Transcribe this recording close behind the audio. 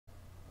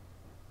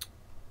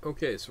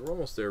Okay, so we're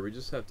almost there. We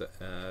just have to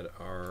add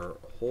our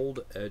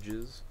hold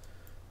edges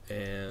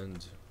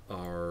and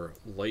our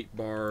light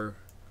bar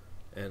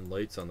and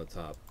lights on the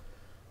top.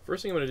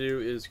 First thing I'm going to do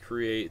is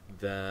create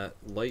that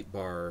light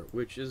bar,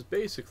 which is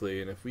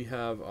basically, and if we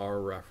have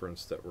our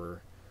reference that we're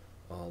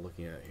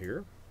looking at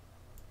here,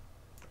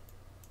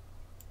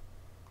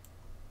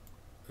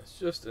 it's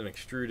just an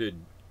extruded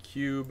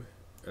cube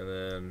and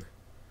then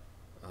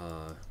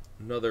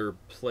another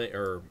plane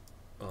or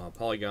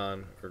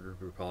polygon or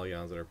group of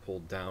polygons that are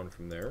pulled down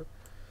from there.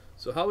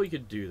 So how we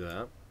could do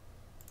that,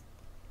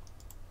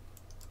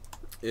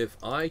 if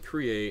I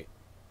create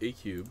a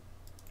cube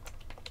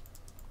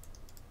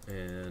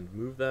and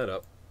move that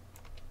up,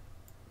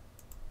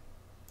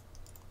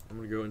 I'm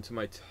going to go into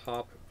my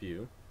top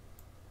view.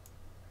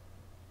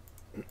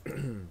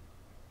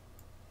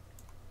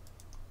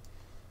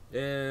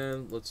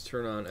 And let's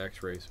turn on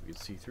X-ray so we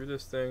can see through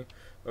this thing.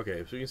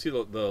 Okay, so you can see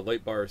the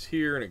light bar is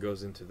here and it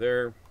goes into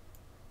there.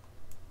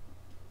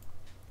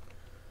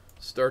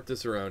 Start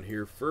this around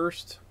here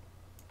first.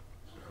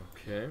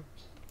 Okay.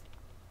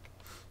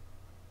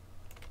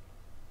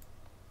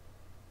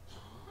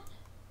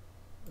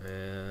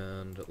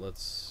 And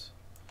let's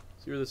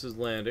see where this is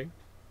landing.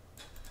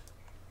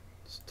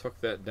 Let's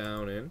tuck that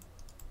down in.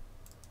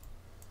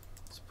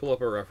 Let's pull up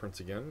our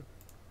reference again.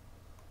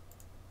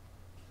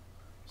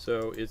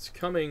 So it's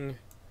coming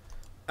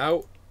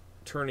out,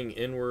 turning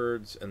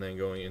inwards, and then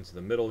going into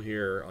the middle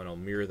here, and I'll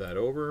mirror that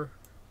over.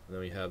 And then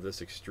we have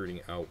this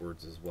extruding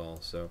outwards as well.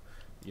 So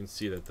you can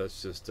see that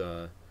that's just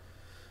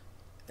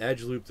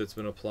edge loop that's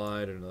been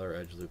applied and another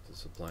edge loop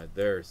that's applied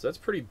there. So that's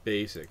pretty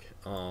basic.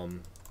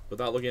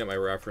 Without looking at my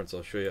reference,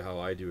 I'll show you how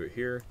I do it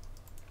here.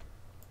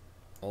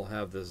 I'll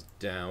have this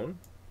down.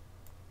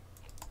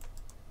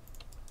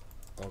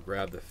 I'll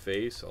grab the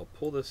face. I'll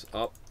pull this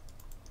up.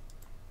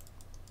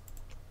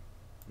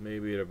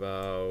 Maybe at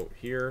about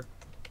here.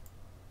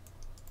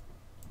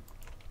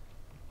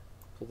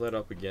 Pull that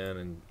up again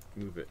and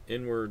move it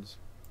inwards.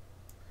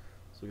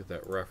 Let's look at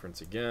that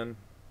reference again.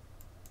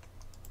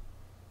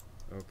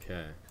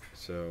 Okay,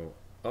 so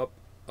up,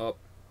 up,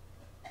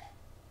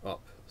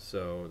 up.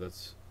 So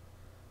that's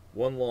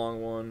one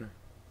long one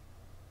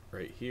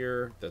right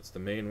here. That's the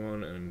main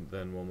one, and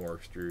then one more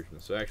extrusion.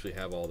 So I actually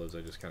have all those.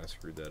 I just kind of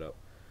screwed that up.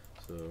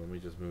 So let me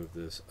just move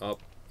this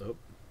up,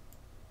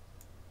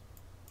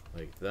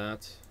 like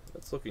that.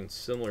 That's looking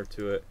similar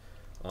to it.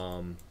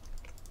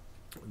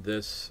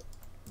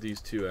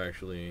 These two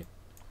actually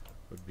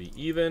would be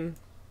even.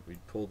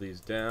 We'd pull these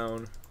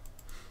down.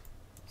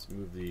 Let's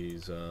move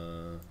these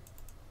kind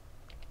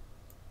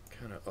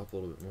of up a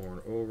little bit more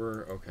and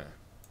over. Okay.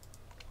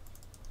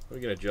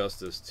 We can adjust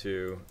this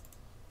too.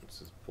 Let's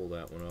just pull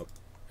that one up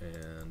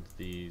and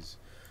these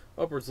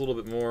upwards a little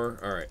bit more.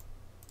 Alright.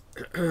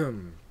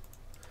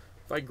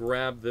 If I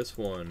grab this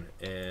one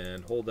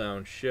and hold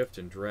down shift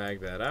and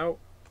drag that out,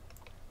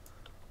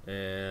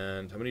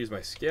 and I'm going to use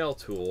my scale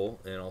tool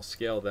and I'll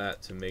scale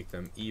that to make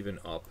them even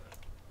up.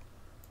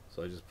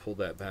 So I just pulled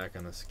that back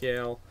on the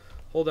scale.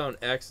 Hold down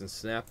X and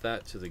snap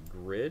that to the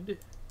grid.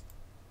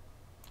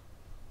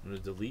 I'm going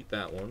to delete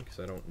that one because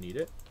I don't need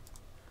it.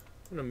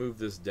 I'm going to move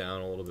this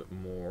down a little bit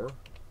more.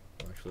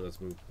 Actually, let's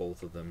move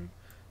both of them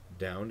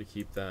down to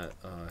keep that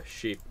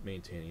shape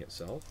maintaining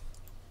itself.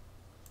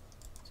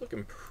 It's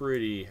looking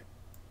pretty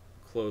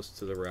close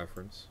to the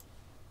reference.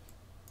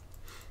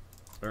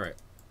 Alright.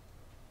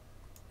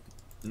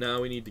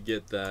 Now we need to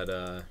get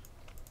that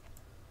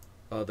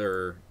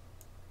other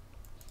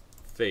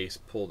face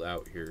pulled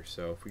out here.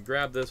 So if we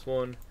grab this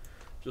one,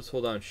 just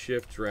hold down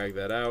shift, drag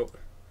that out,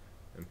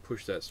 and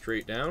push that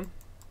straight down.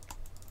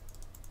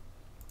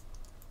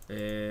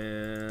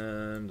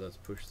 And let's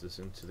push this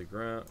into the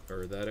ground,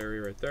 or that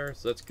area right there.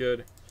 So that's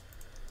good.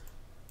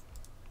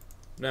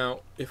 Now,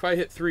 if I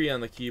hit 3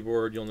 on the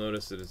keyboard, you'll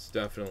notice that it's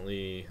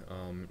definitely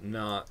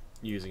not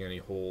using any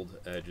hold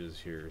edges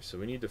here. So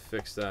we need to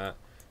fix that.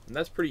 And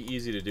that's pretty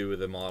easy to do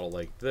with a model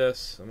like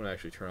this. I'm going to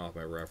actually turn off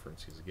my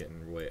reference because it's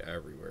getting way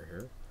everywhere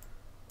here.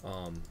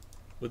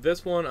 With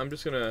this one, I'm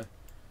just going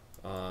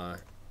to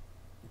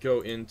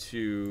go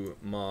into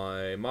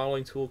my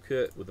modeling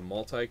toolkit with the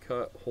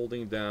multi-cut,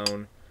 holding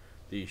down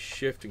the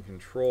shift and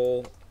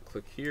control,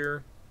 click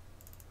here,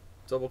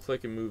 double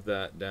click and move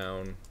that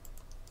down.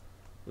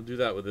 We'll do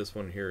that with this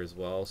one here as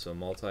well. So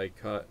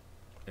multi-cut,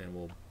 and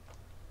we'll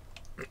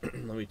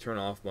let me turn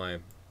off my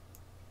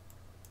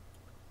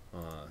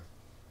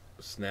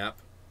snap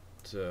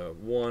to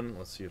 1.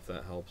 Let's see if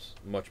that helps.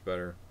 Much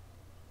better.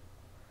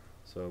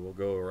 So we'll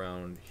go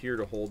around here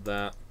to hold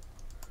that,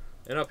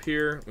 and up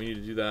here we need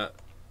to do that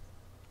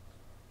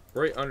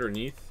right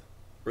underneath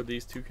where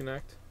these two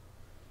connect,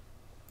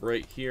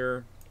 right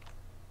here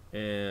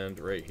and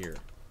right here.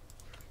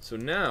 So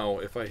now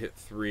if I hit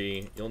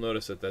 3, you'll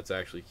notice that that's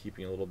actually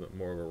keeping a little bit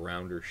more of a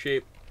rounder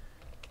shape.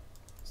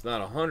 It's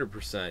not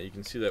 100%. You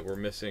can see that we're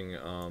missing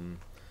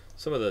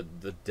some of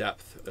the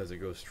depth as it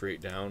goes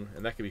straight down,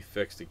 and that can be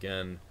fixed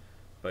again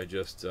by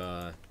just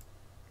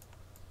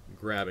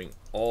grabbing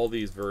all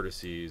these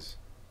vertices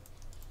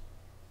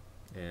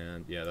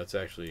And yeah, that's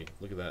actually,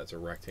 look at that, it's a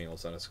rectangle,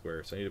 it's not a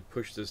square. So I need to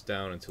push this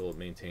down until it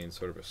maintains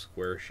sort of a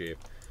square shape.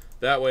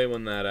 That way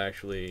when that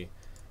actually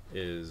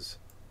is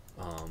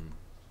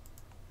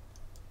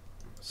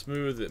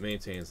smooth, it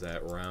maintains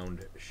that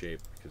round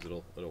shape because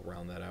it'll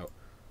round that out.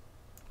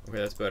 Okay,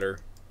 that's better.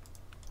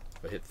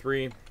 If I hit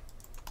 3,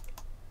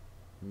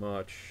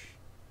 much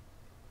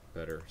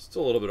better.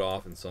 Still a little bit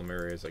off in some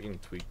areas. I can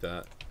tweak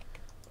that.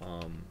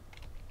 I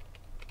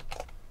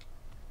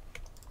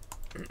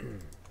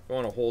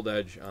want to hold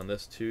edge on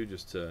this too,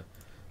 just to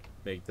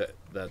make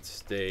that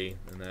stay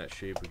in that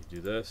shape. We can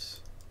do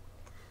this,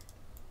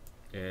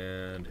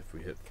 and if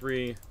we hit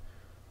 3,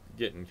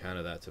 getting kind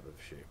of that type of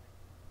shape.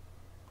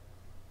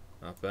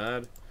 Not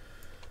bad.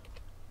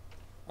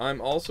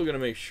 I'm also going to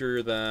make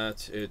sure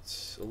that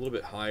it's a little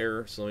bit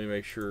higher, so let me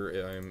make sure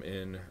I'm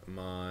in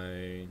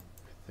my,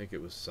 I think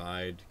it was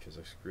side because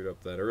I screwed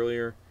up that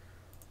earlier.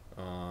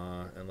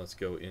 And let's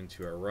go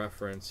into our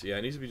reference. Yeah,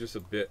 it needs to be just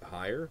a bit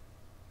higher.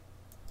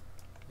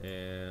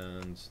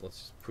 And let's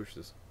just push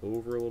this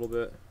over a little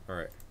bit.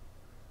 Alright.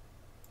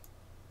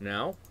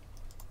 Now,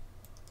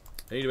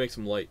 I need to make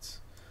some lights.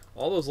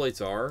 All those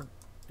lights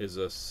is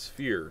a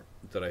sphere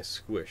that I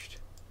squished.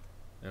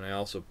 And I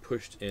also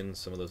pushed in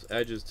some of those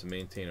edges to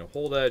maintain a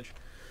hold edge.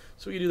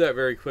 So we can do that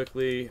very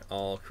quickly.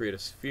 I'll create a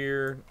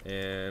sphere,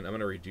 and I'm going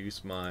to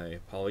reduce my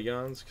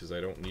polygons because I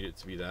don't need it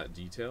to be that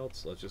detailed.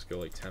 So let's just go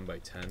like 10 by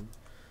 10.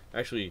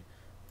 Actually,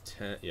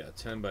 10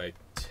 by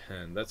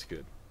 10. That's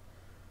good.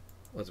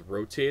 Let's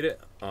rotate it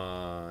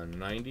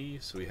 90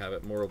 so we have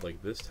it more of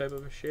like this type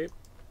of a shape.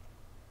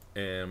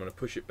 And I'm going to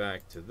push it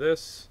back to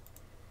this.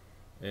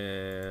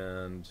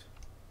 And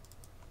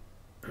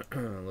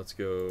let's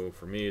go,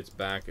 for me it's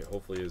back. It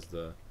hopefully is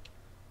the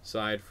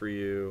side for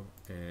you.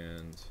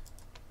 And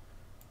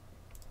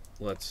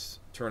let's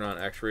turn on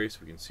X-ray so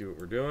we can see what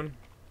we're doing.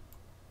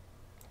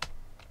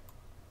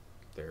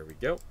 There we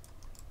go.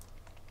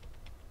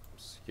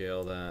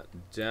 Scale that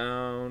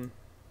down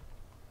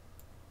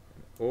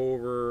and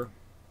over.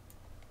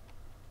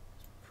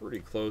 Pretty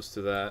close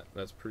to that.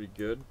 That's pretty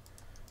good.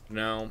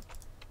 Now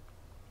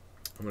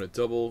I'm going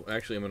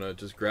to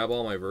just grab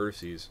all my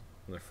vertices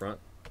in the front.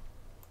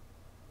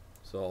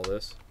 So all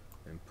this,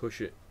 and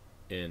push it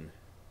in.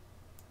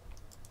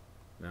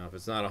 Now if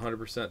it's not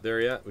 100%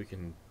 there yet, we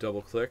can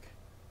double click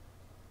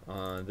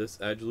on this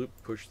edge loop,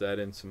 push that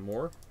in some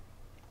more.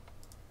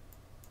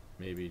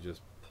 Maybe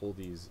just pull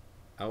these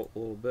out a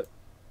little bit.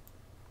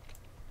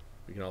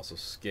 We can also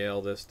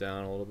scale this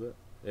down a little bit.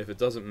 If it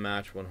doesn't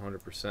match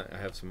 100%, I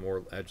have some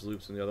more edge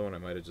loops in the other one. I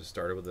might have just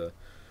started with a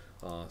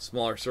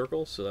smaller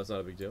circle, so that's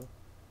not a big deal.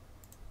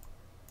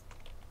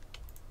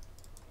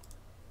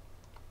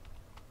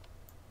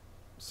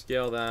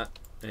 Scale that,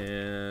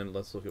 and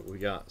let's look at what we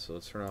got. So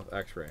let's turn off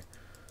X-ray.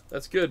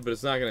 That's good, but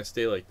it's not going to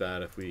stay like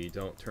that if we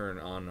don't turn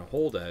on a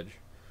hold edge.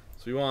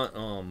 So we want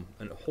a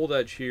hold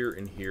edge here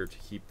and here to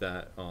keep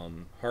that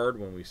hard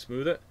when we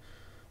smooth it.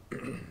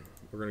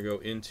 We're going to go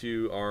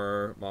into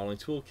our modeling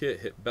toolkit,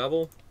 hit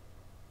bevel,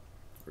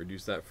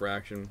 reduce that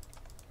fraction,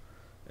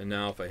 and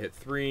now if I hit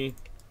 3,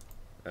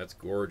 that's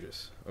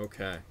gorgeous.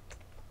 Okay.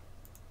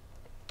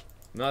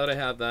 Now that I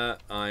have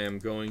that, I am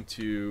going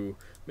to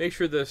make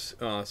sure this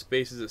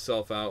spaces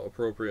itself out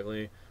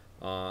appropriately.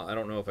 I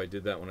don't know if I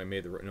did that when I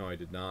made the... No, I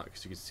did not,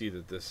 because you can see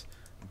that this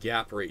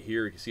gap right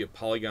here, you can see a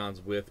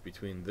polygon's width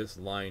between this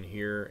line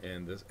here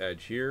and this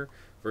edge here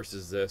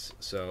versus this.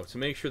 So to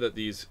make sure that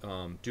these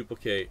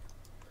duplicate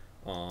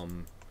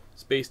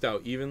spaced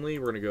out evenly,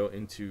 we're going to go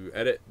into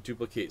Edit,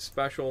 Duplicate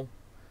Special,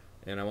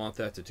 and I want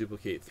that to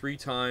duplicate 3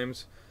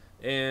 times.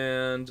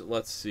 And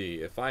let's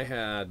see, if I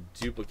had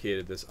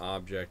duplicated this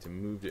object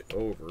and moved it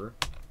over,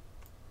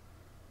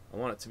 I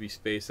want it to be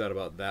spaced out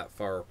about that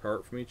far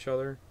apart from each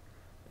other.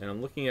 And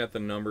I'm looking at the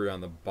number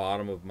on the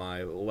bottom of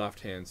my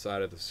left-hand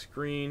side of the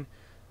screen.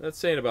 That's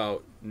saying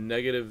about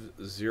negative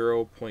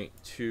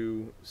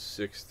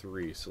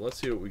 0.263. So let's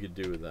see what we could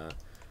do with that.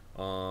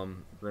 We're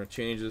going to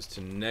change this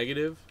to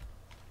negative.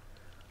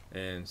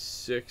 And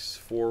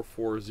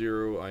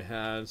 6440 I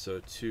had,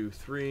 so 2,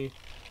 3.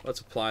 Let's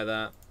apply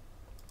that.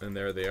 And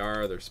there they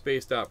are. They're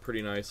spaced out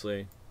pretty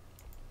nicely.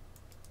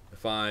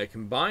 If I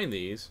combine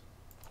these,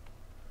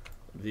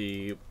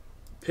 the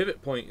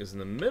pivot point is in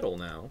the middle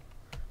now.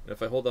 And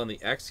if I hold down the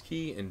X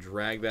key and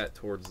drag that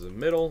towards the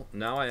middle,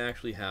 now I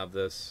actually have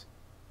this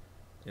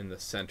in the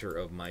center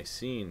of my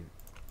scene.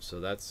 So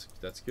that's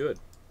good.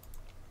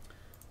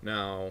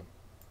 Now,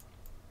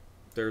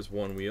 there's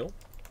one wheel.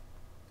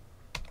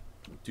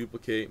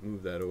 Duplicate,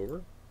 move that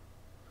over.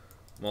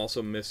 I'm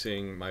also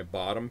missing my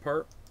bottom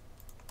part.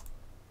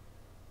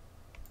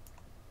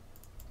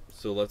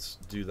 So let's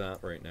do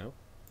that right now.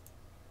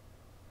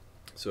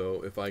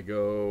 So if I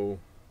go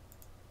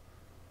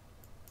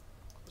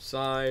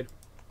side,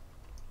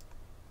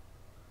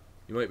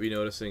 you might be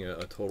noticing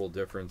a total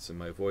difference in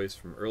my voice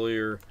from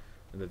earlier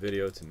in the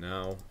video to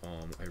now.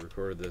 I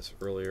recorded this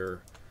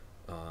earlier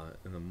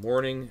in the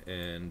morning,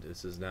 and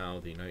this is now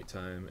the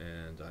nighttime,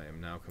 and I am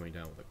now coming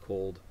down with a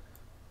cold.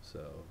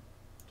 So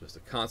just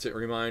a constant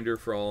reminder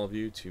for all of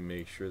you to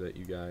make sure that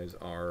you guys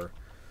are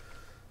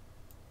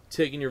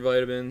taking your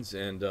vitamins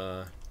and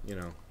you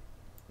know,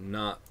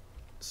 not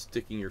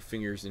sticking your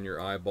fingers in your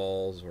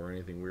eyeballs or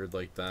anything weird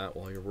like that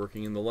while you're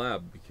working in the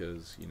lab,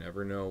 because you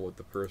never know what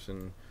the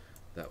person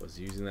that was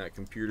using that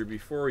computer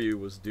before you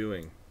was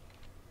doing.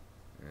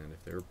 And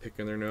if they were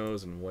picking their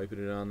nose and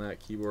wiping it on that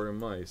keyboard and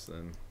mice,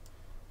 then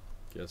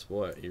guess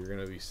what? You're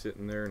going to be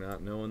sitting there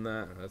not knowing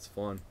that. That's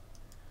fun.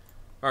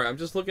 Alright, I'm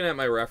just looking at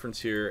my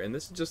reference here, and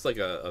this is just like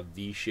a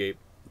V shape.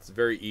 It's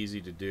very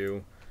easy to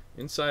do.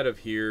 Inside of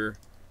here,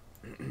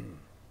 I'm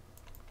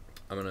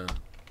going to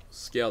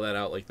scale that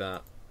out like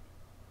that.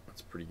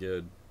 That's pretty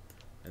good.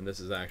 And this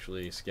is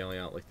actually scaling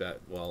out like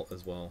that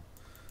as well.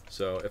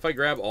 So if I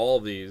grab all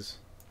of these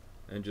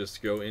and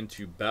just go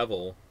into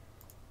bevel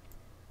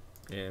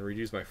and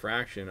reduce my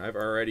fraction, I've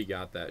already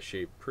got that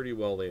shape pretty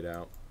well laid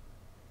out.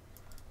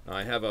 Now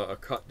I have a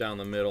cut down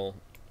the middle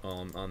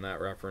on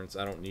that reference.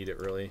 I don't need it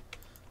really,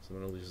 so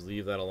I'm going to just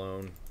leave that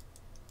alone.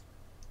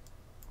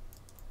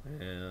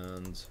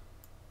 And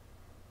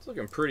it's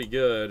looking pretty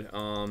good.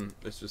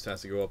 This just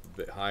has to go up a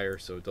bit higher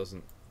so it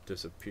doesn't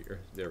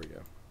disappear. There we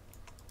go.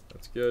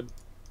 That's good.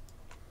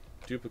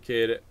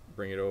 Duplicate it,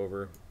 bring it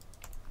over.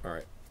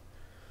 Alright.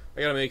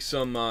 I gotta make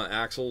some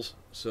axles,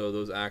 so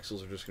those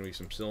axles are just gonna be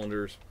some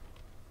cylinders.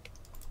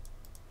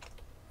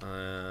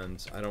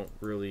 And I don't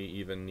really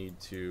even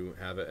need to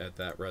have it at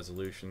that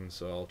resolution,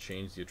 so I'll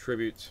change the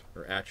attribute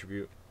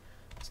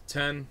to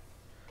 10. And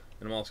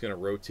I'm also gonna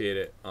rotate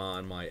it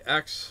on my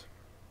X.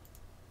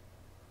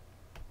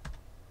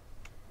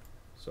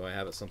 So I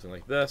have it something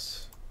like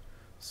this.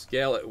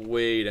 Scale it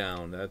way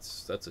down.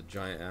 That's a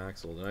giant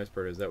axle. The nice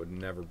part is that would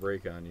never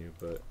break on you,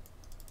 but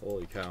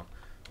holy cow.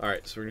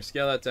 Alright, so we're going to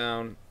scale that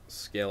down,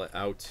 scale it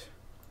out,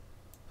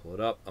 pull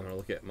it up. I'm going to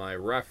look at my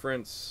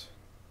reference,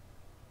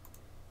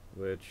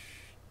 which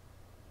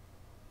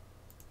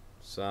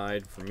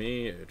side for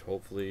me, it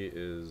hopefully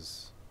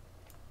is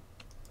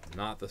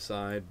not the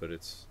side, but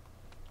it's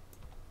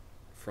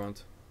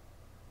front.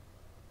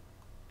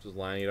 Just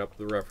lining it up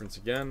with the reference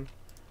again.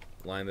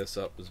 Line this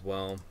up as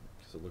well,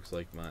 because it looks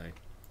like my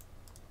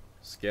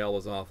scale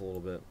is off a little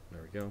bit.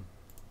 There we go.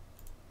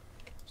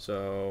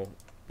 So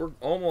we're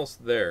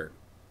almost there.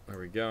 There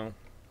we go.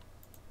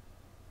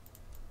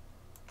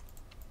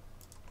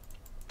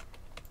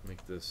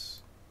 Make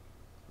this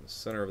the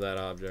center of that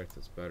object.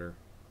 That's better.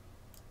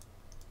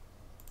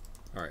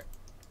 Alright.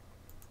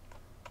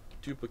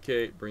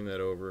 Duplicate, bring that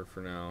over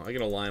for now. I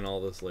can align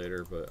all this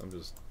later, but I'm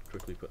just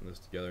quickly putting this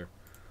together.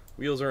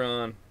 Wheels are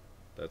on.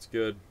 That's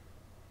good.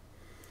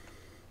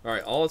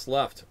 Alright, all that's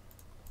left,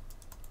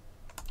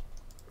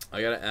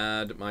 I gotta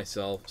add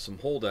myself some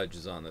hold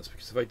edges on this,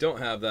 because if I don't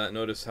have that,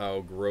 notice how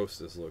gross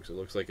this looks. It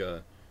looks like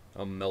a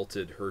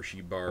melted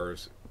Hershey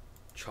bars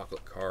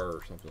chocolate car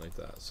or something like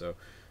that. So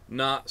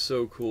not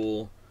so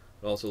cool.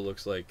 It also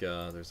looks like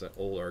there's that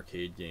old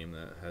arcade game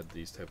that had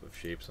these type of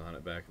shapes on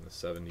it back in the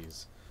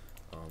 70s,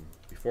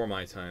 before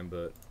my time,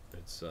 but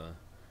it's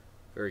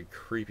very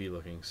creepy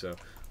looking. So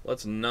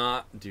let's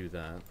not do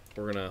that.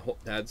 We're gonna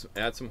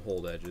add some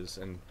hold edges.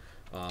 And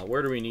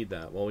where do we need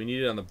that? Well, we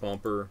need it on the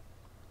bumper.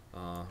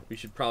 We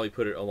should probably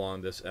put it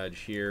along this edge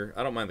here.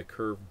 I don't mind the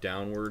curve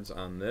downwards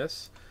on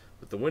this,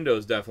 but the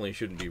windows definitely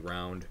shouldn't be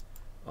round.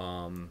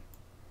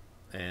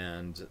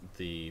 And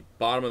the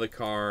bottom of the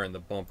car and the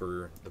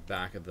bumper, the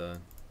back of the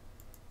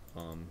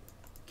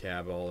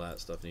cab, all that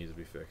stuff needs to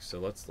be fixed. So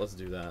let's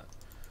do that.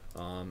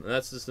 And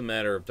that's just a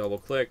matter of double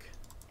click,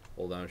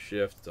 hold down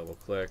shift, double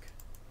click,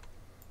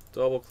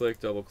 double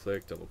click, double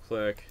click, double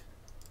click.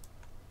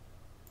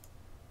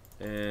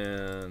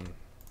 And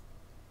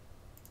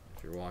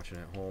if you're watching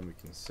at home, you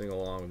can sing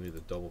along with me. The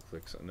double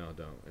clicks. No,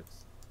 don't.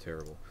 It's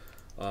terrible.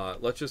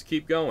 Let's just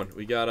keep going.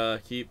 We gotta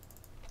keep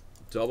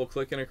double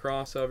clicking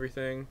across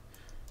everything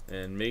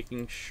and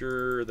making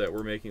sure that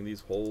we're making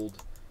these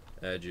hold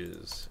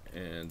edges,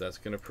 and that's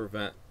gonna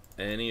prevent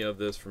any of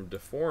this from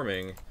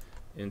deforming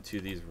into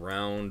these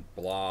round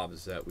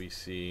blobs that we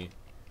see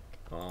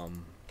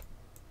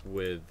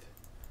with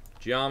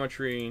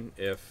geometry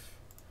if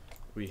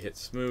we hit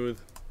smooth.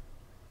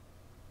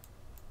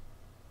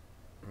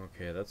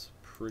 Okay, that's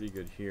pretty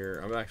good here.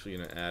 I'm actually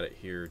going to add it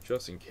here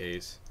just in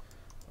case.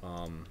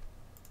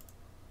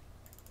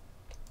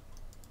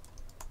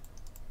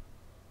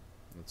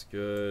 That's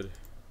good.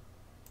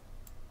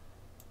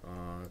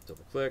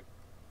 Double click,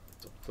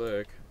 double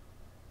click,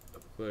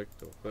 double click,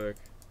 double click,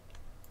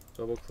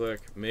 double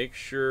click. Make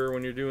sure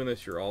when you're doing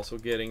this you're also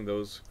getting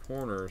those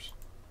corners.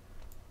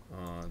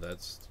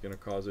 That's going to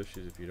cause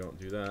issues if you don't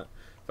do that.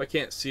 If I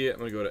can't see it, I'm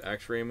going to go to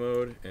X-ray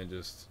mode and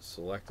just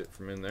select it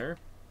from in there,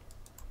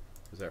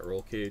 because that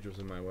roll cage was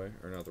in my way,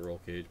 or not the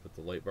roll cage, but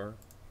the light bar.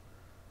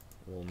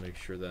 We'll make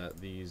sure that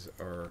these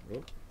are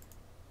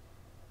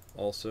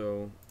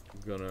also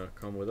gonna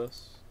come with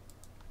us.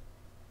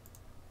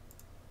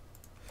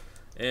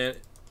 And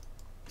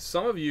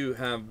some of you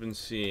have been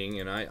seeing,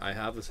 and I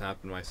have this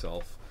happen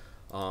myself,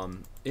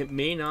 it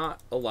may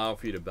not allow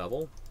for you to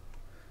bevel.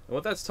 And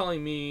what that's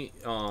telling me,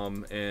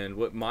 and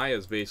what Maya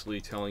is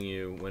basically telling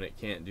you when it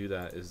can't do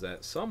that, is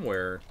that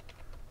somewhere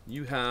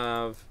you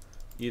have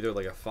either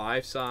like a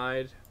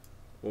 5-side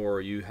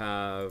or you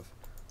have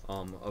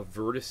a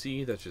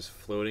vertice that's just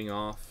floating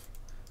off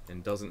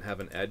and doesn't have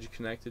an edge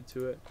connected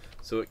to it.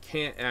 So it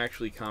can't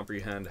actually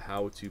comprehend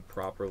how to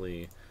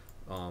properly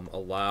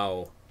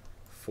allow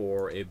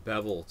for a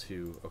bevel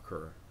to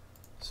occur.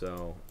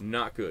 So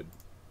not good.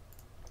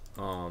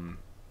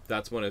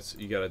 That's when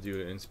you got to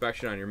do an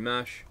inspection on your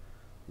mesh,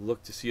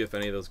 look to see if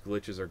any of those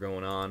glitches are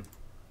going on.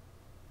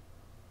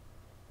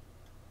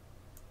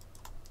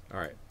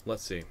 Alright,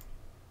 let's see.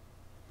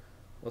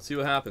 Let's see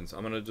what happens.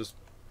 I'm going to just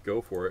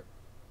go for it.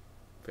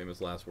 Famous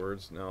last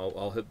words. Now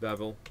I'll hit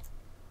bevel.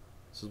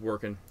 This is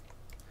working.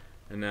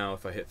 And now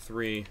if I hit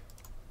 3,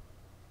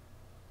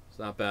 it's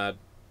not bad.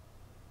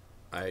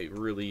 I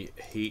really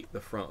hate the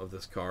front of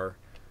this car,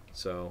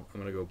 so I'm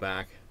going to go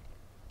back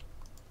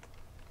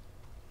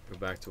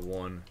to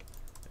 1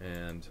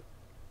 and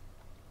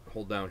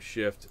hold down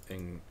shift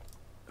and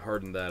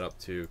harden that up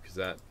too, because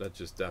that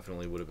just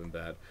definitely would have been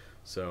bad.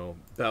 So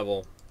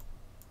bevel,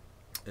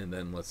 and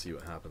then let's see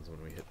what happens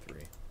when we hit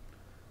 3.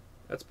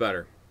 That's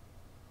better.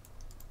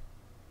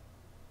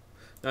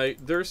 Now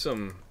there's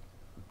some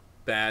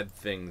bad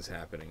things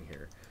happening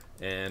here,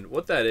 and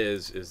what that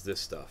is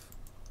this stuff.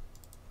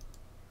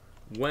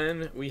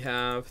 When we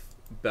have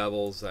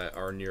bevels that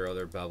are near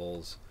other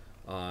bevels,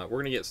 we're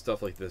going to get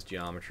stuff like this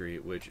geometry,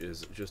 which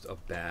is just a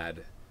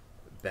bad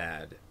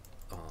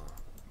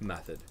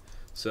method.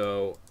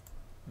 So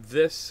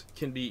this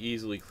can be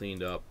easily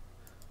cleaned up.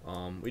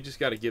 We just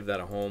got to give that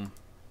a home,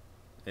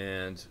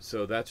 and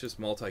so that's just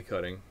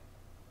multi-cutting.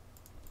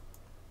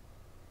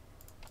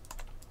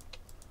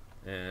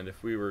 And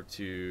if we were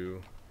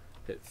to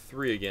hit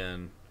 3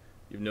 again,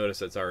 you've noticed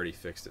that's already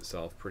fixed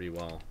itself pretty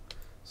well.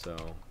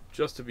 So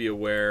just to be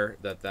aware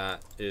that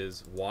that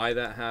is why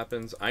that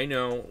happens. I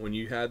know when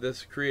you had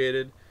this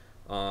created,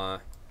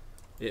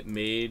 it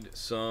made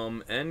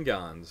some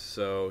n-gons.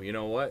 So you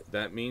know what?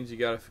 That means you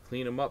got to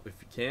clean them up if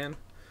you can.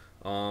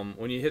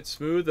 When you hit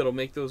smooth, it'll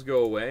make those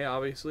go away,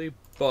 obviously,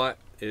 but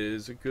it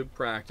is a good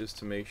practice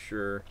to make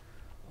sure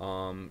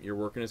you're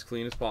working as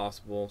clean as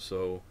possible.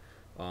 So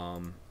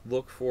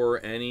look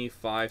for any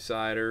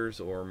 5-siders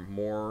or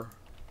more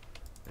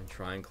and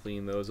try and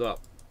clean those up.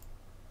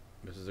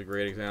 This is a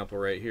great example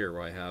right here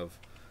where I have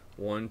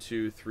 1,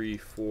 2, 3,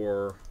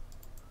 4,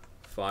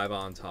 5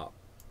 on top.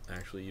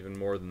 Actually even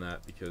more than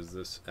that, because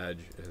this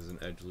edge has an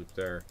edge loop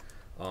there.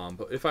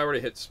 But if I were to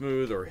hit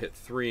smooth or hit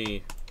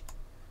 3,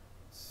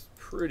 it's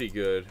pretty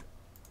good,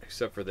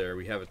 except for there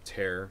we have a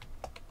tear.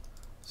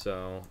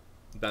 So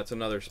that's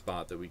another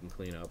spot that we can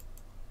clean up.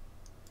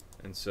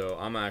 And so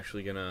I'm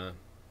actually gonna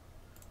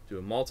do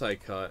a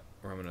multi-cut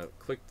where I'm gonna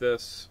click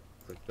this,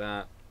 click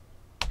that,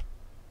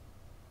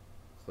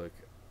 click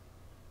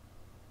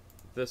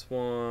this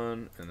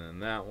one, and then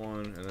that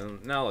one, and then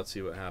now let's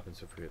see what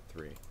happens if we hit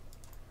 3.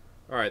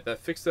 Alright, that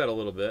fixed that a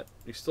little bit.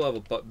 You still have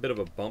a bit of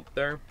a bump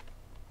there,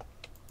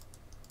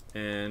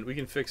 and we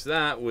can fix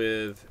that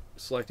with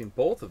selecting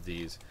both of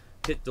these.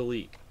 Hit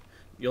delete.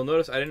 You'll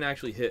notice I didn't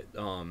actually hit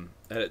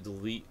edit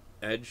delete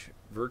edge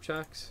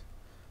vertex.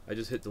 I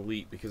just hit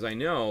delete because I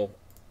know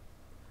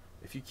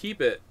if you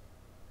keep it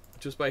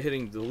just by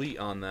hitting delete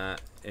on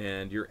that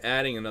and you're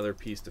adding another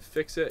piece to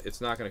fix it, it's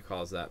not going to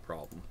cause that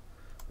problem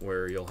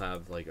where you'll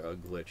have like a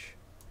glitch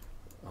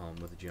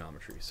with the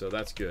geometry. So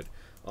that's good.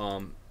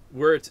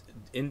 Where it's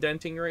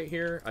indenting right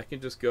here, I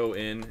can just go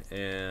in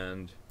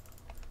and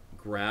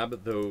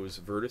grab those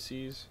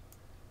vertices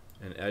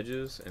and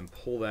edges and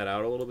pull that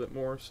out a little bit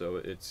more, so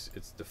it's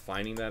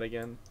defining that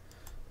again,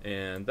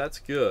 and that's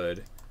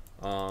good.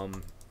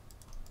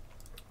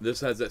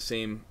 This has that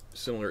same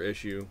similar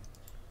issue,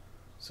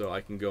 so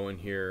I can go in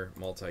here,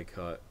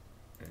 multi-cut,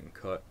 and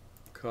cut.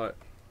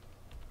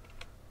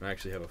 I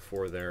actually have a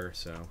 4 there,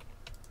 so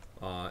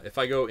if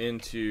I go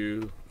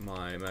into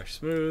my mesh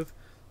smooth,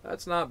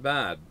 that's not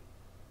bad.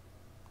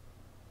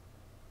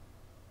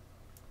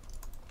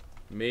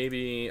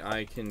 Maybe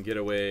I can get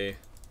away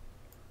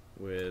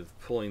with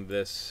pulling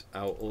this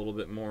out a little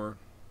bit more.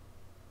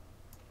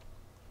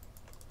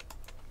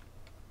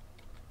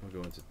 I'll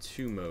go into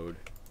 2 mode.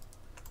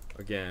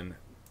 Again,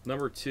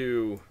 number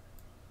 2,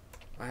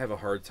 I have a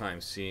hard time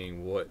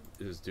seeing what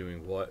is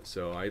doing what,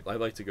 so I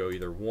like to go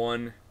either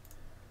 1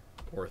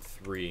 or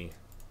 3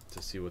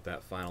 to see what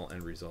that final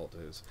end result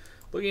is.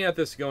 Looking at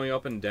this going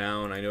up and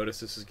down, I notice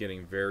this is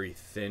getting very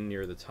thin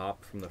near the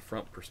top from the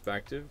front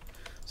perspective.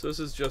 So this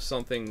is just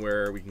something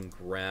where we can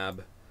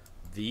grab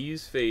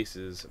these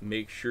faces,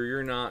 make sure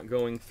you're not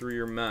going through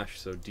your mesh,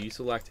 so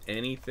deselect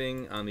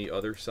anything on the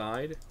other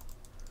side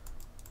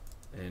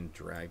and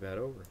drag that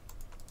over.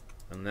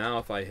 And now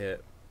if I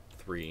hit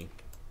 3,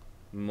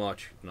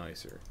 much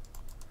nicer.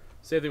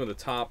 Same thing with the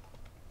top.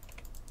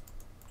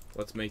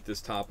 Let's make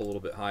this top a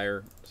little bit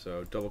higher.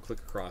 So double click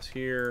across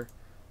here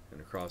and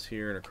across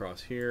here and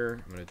across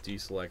here. I'm going to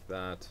deselect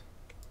that,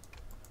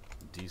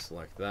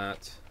 deselect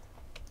that.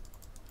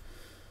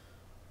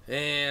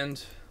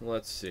 And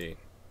let's see,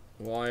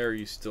 why are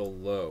you still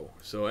low?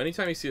 So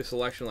anytime you see a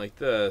selection like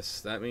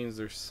this, that means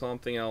there's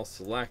something else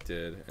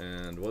selected,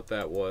 and what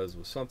that was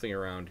something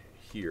around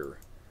here.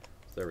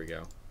 So there we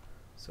go.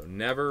 So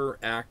never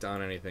act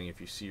on anything if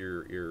you see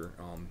your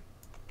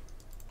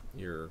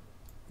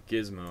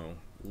gizmo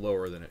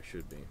lower than it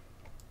should be.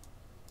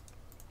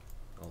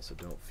 Also,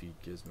 don't feed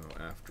Gizmo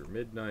after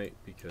midnight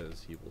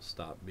because he will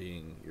stop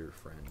being your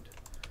friend.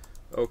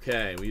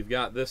 Okay, we've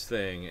got this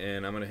thing,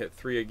 and I'm going to hit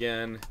 3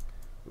 again.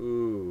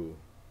 Ooh,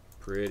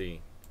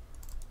 pretty.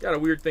 Got a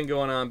weird thing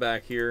going on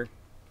back here.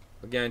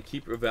 Again,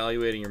 keep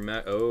evaluating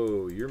your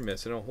oh, you're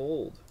missing a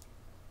hold.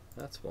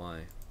 That's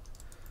why.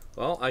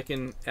 Well, I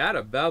can add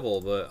a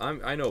bevel, but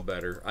I know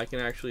better. I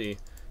can actually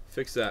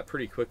fix that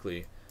pretty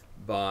quickly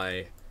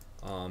by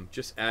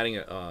just adding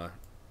a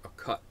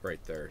cut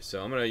right there.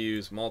 So I'm going to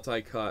use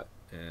multi-cut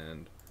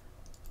and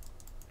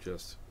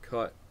just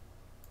cut,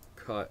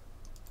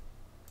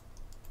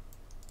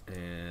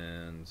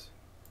 and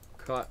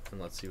cut, and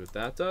let's see what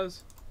that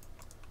does.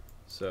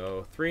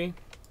 So 3.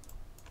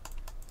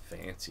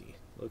 Fancy.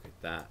 Look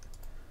at that.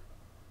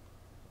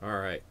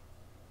 Alright.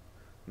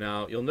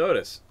 Now you'll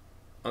notice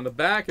on the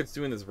back it's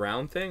doing this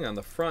round thing. On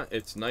the front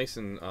it's nice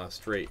and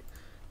straight.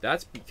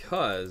 That's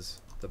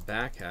because the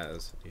back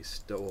has a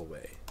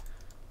stowaway.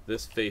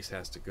 This face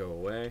has to go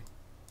away,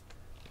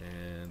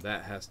 and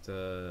that has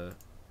to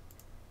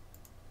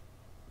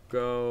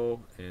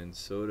go, and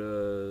so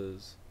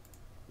does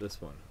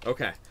this one.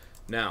 Okay,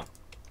 now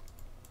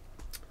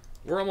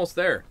we're almost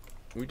there.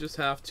 We just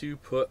have to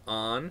put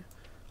on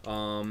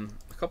a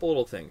couple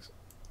little things.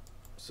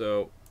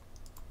 So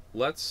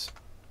let's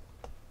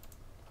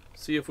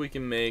see if we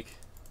can make,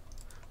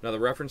 now the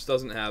reference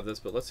doesn't have this,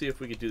 but let's see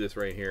if we could do this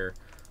right here.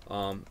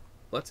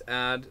 Let's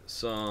add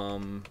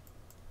some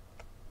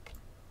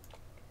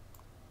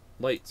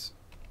lights.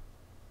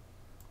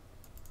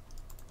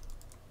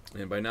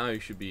 And by now you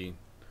should be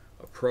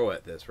a pro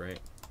at this, right?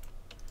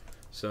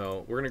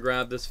 So we're going to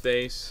grab this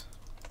face,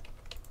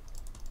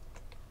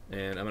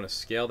 and I'm going to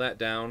scale that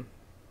down.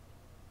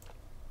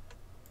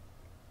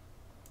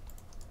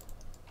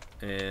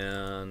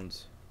 And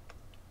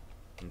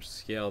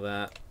scale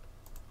that.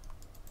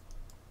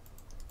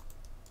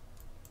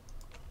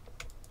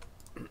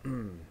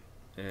 And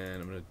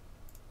I'm going to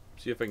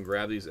see if I can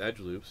grab these edge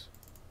loops.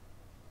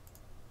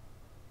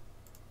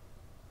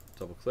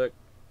 Double click,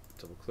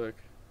 double click,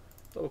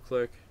 double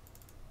click,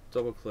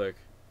 double click,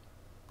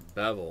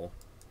 bevel.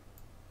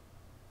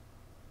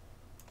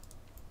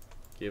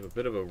 Gave a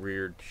bit of a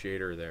weird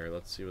shader there.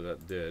 Let's see what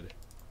that did.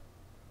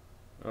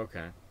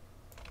 Okay.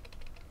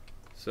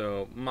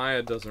 So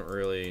Maya doesn't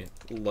really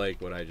like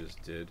what I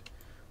just did.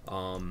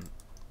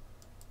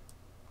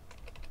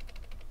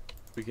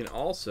 We can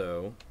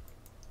also,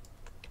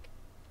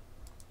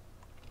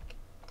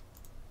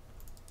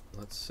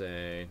 let's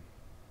say,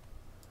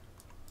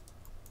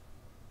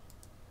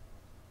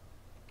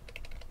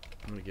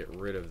 I'm going to get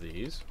rid of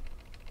these.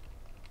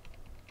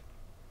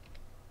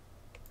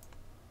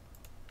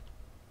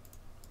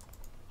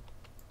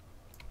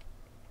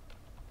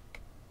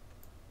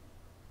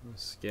 I'm going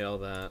to scale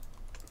that.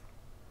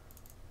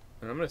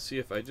 And I'm going to see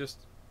if I just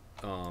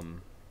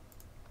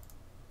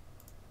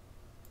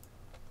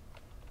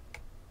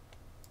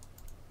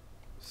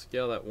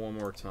scale that one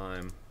more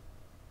time.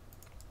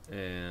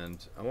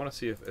 And I want to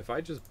see if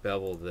I just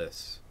bevel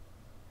this,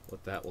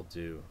 what that will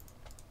do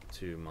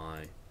to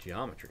my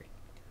geometry.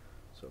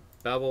 So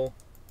bevel,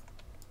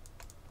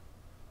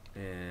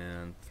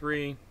 and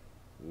 3.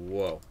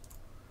 Whoa.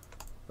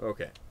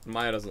 Okay,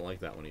 Maya doesn't like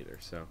that one either.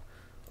 So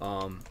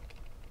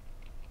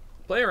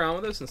play around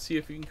with this and see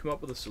if you can come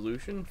up with a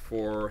solution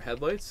for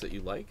headlights that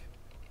you like.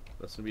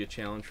 That's going to be a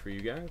challenge for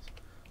you guys.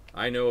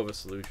 I know of a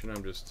solution.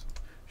 I'm just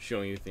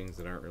showing you things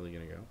that aren't really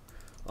going to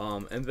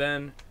go. And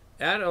then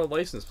add a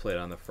license plate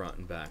on the front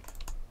and back.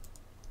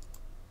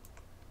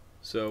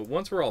 So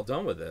once we're all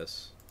done with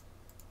this,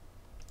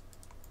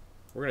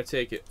 we're going to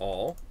take it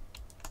all,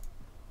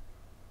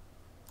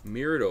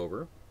 mirror it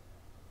over,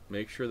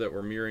 make sure that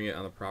we're mirroring it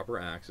on the proper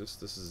axis.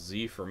 This is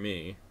Z for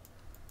me.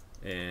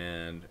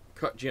 And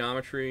cut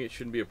geometry, it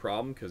shouldn't be a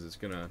problem because it's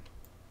going to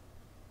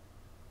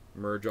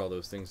merge all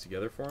those things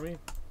together for me.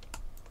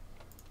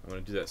 I'm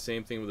going to do that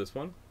same thing with this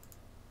one.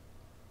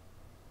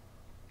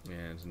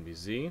 And it's going to be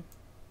Z.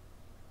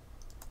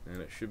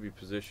 And it should be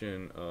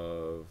position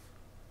of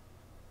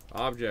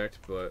object,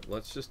 but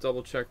let's just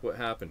double check what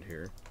happened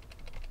here.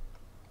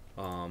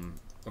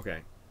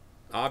 Okay,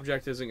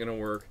 object isn't going to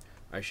work.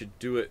 I should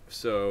do it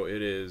so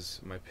it is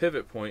my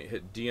pivot point.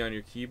 Hit D on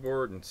your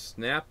keyboard and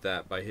snap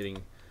that by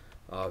hitting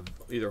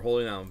either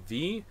holding down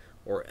V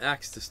or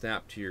X to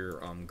snap to your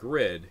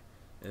grid,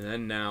 and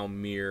then now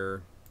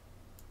mirror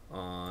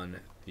on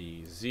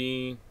the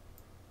Z.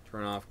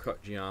 Turn off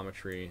cut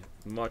geometry,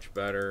 much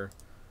better.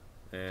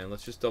 And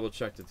let's just double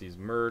check that these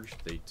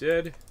merged. They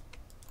did.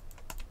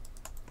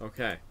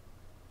 Okay,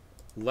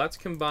 let's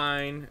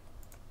combine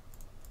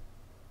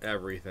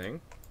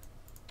everything.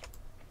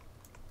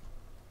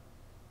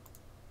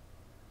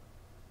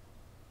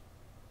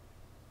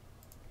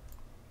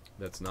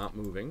 That's not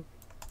moving.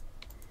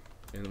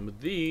 And with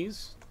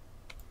these,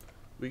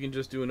 we can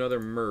just do another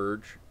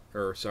merge,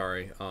 or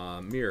sorry,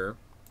 mirror.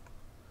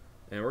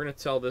 And we're going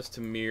to tell this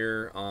to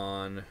mirror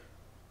on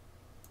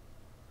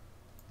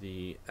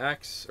the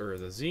X or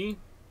the Z,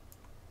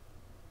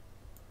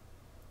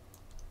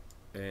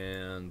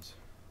 and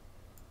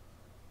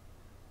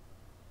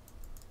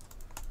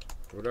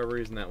for whatever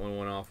reason that one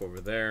went off over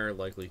there,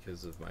 likely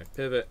because of my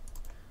pivot.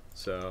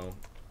 So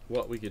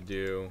what we could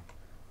do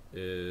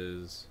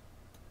is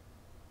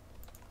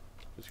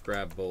just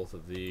grab both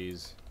of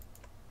these,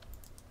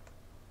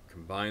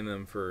 combine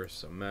them first.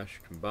 So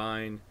mesh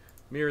combine,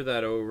 mirror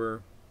that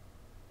over,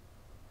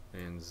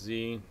 and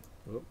Z,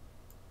 whoop,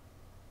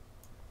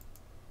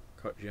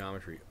 cut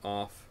geometry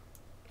off.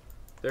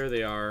 There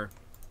they are.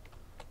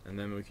 And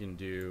then we can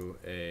do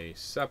a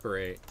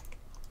separate,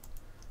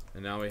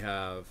 and now we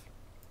have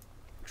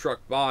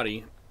truck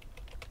body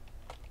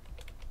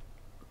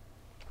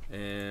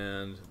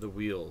and the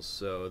wheels.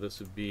 So this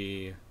would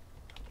be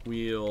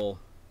wheel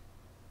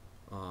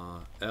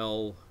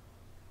L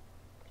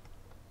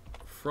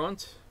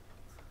front,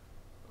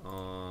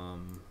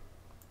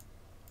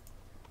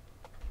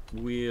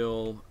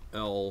 wheel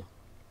L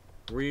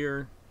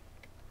rear,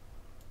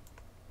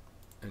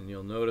 and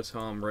you'll notice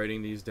how I'm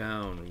writing these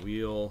down.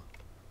 Wheel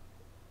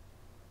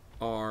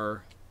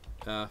R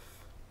F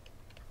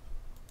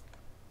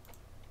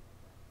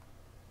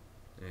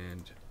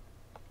and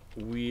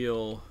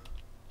wheel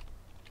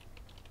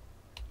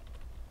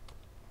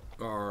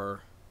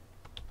R.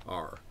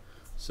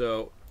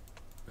 So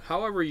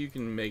however you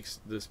can make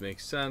this make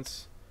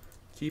sense,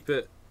 keep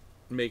it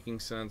making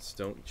sense,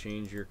 don't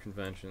change your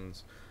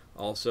conventions.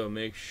 Also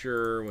make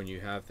sure when you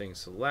have things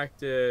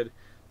selected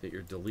that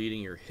you're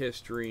deleting your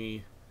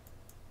history,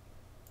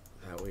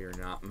 that way you're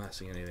not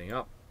messing anything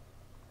up.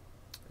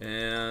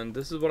 And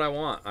this is what I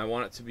want. I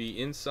want it to be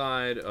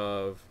inside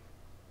of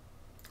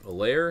a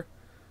layer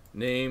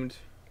named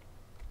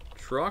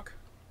truck.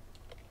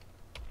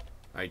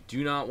 I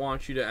do not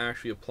want you to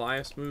actually apply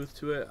a smooth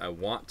to it. I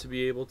want to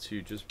be able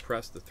to just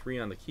press the 3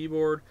 on the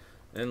keyboard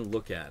and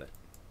look at it.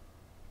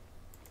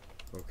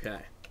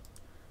 Okay.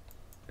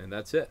 And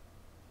that's it.